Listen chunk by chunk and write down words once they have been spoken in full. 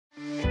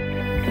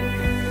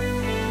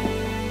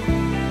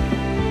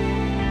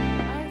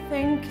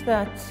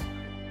that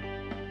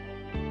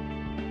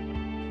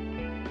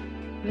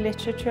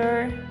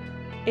literature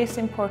is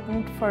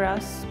important for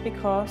us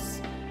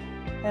because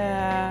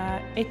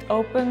it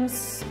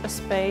opens a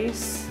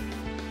space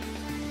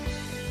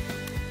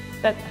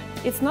that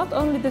it's not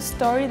only the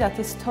story that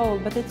is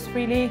told, but it's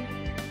really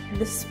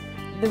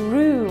the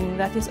room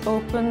that is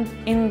opened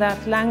in that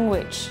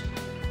language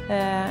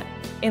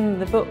in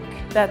the book,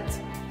 that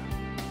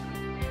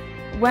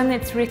when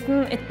it's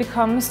written it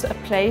becomes a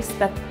place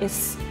that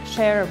is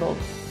shareable.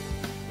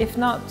 If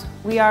not,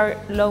 we are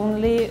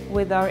lonely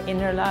with our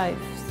inner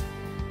lives.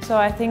 So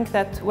I think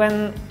that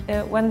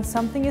when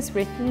something is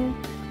written,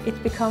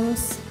 it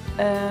becomes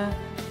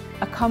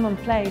a common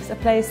place, a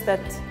place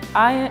that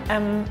I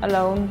am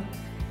alone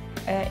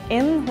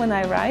in when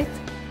I write,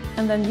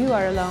 and then you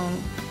are alone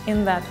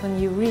in that when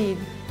you read.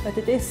 But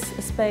it is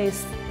a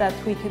space that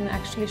we can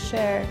actually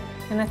share,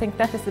 and I think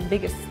that is the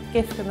biggest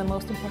gift and the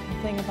most important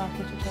thing about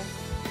literature.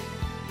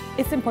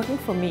 It's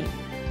important for me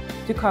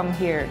to come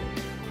here,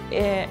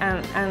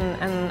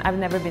 and I've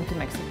never been to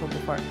Mexico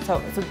before,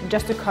 so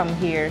just to come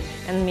here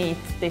and meet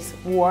this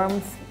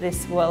warmth,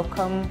 this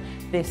welcome,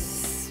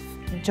 this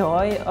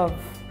joy of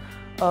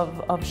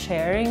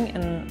sharing,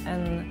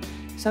 and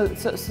so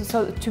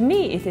to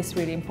me it is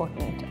really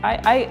important.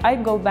 I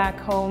go back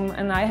home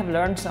and I have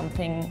learned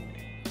something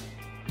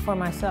for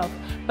myself,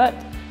 but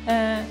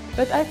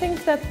I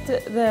think that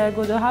the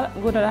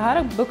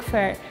Guadalajara Book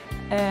Fair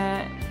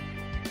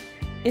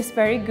is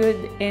very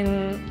good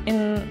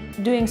in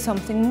doing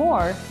something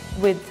more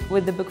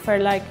with the book fair.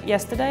 Like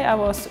yesterday I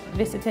was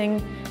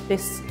visiting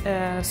this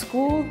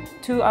school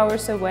 2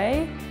 hours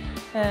away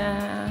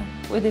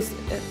with this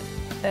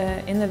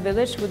in a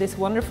village with this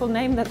wonderful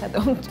name that I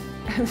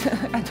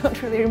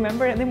don't really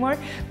remember anymore,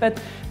 but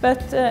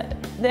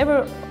there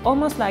were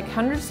almost like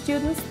 100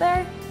 students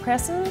there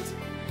present,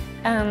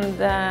 and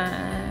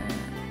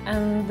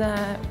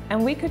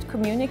we could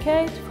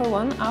communicate for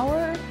 1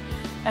 hour,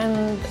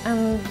 and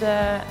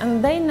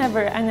they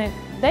never, and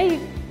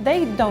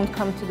they don't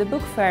come to the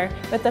book fair,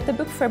 but that the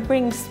book fair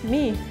brings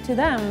me to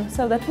them,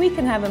 so that we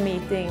can have a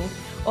meeting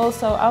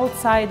also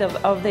outside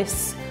of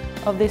this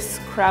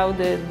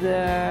crowded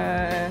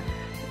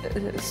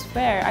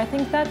sphere. I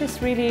think that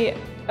is really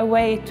a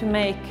way to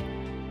make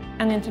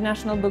an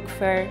international book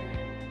fair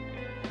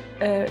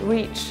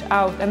reach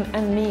out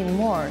and mean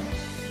more.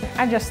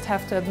 I just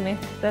have to admit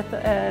that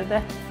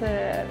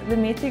the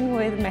meeting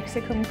with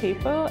Mexican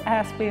people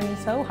has been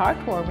so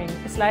heartwarming.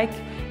 It's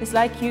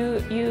like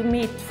you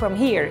meet from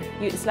here.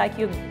 It's like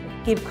you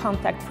give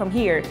contact from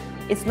here.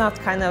 It's not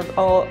kind of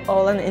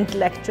all an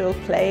intellectual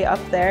play up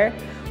there.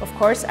 Of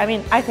course, I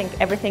mean, I think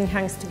everything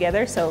hangs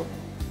together. So,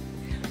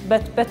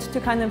 but to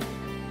kind of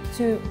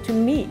to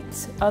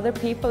meet other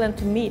people and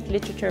to meet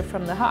literature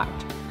from the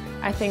heart,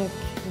 I think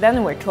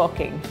then we're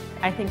talking.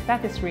 I think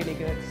that is really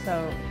good.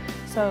 So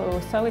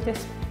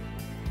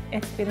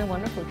it's been a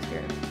wonderful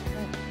experience.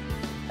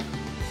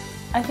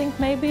 I think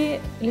maybe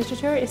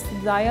literature is the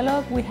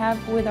dialogue we have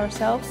with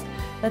ourselves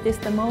that is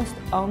the most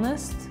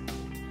honest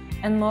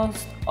and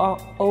most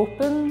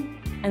open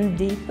and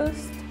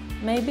deepest,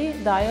 maybe,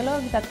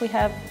 dialogue that we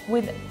have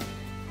with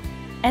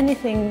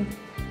anything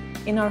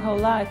in our whole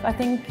life. I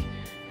think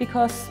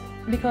because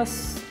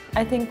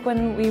I think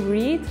when we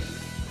read,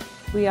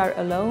 we are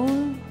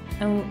alone,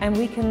 and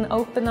we can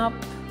open up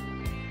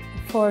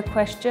for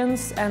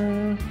questions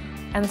and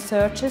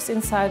searches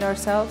inside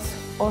ourselves,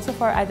 also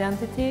for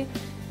identity,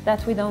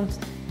 that we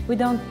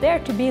don't dare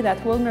to be that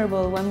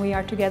vulnerable when we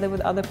are together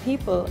with other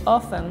people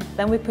often.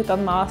 Then we put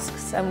on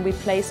masks and we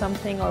play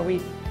something, or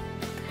we...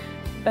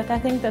 But I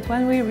think that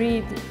when we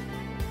read,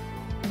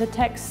 the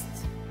text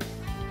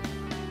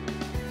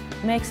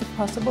makes it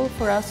possible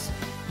for us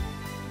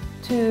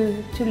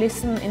to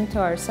listen into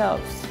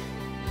ourselves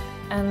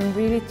and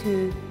really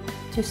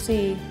to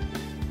see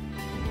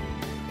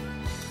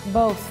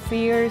both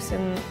fears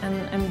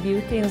and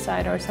beauty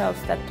inside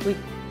ourselves that we,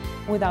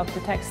 without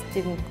the text,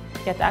 didn't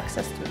get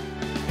access to.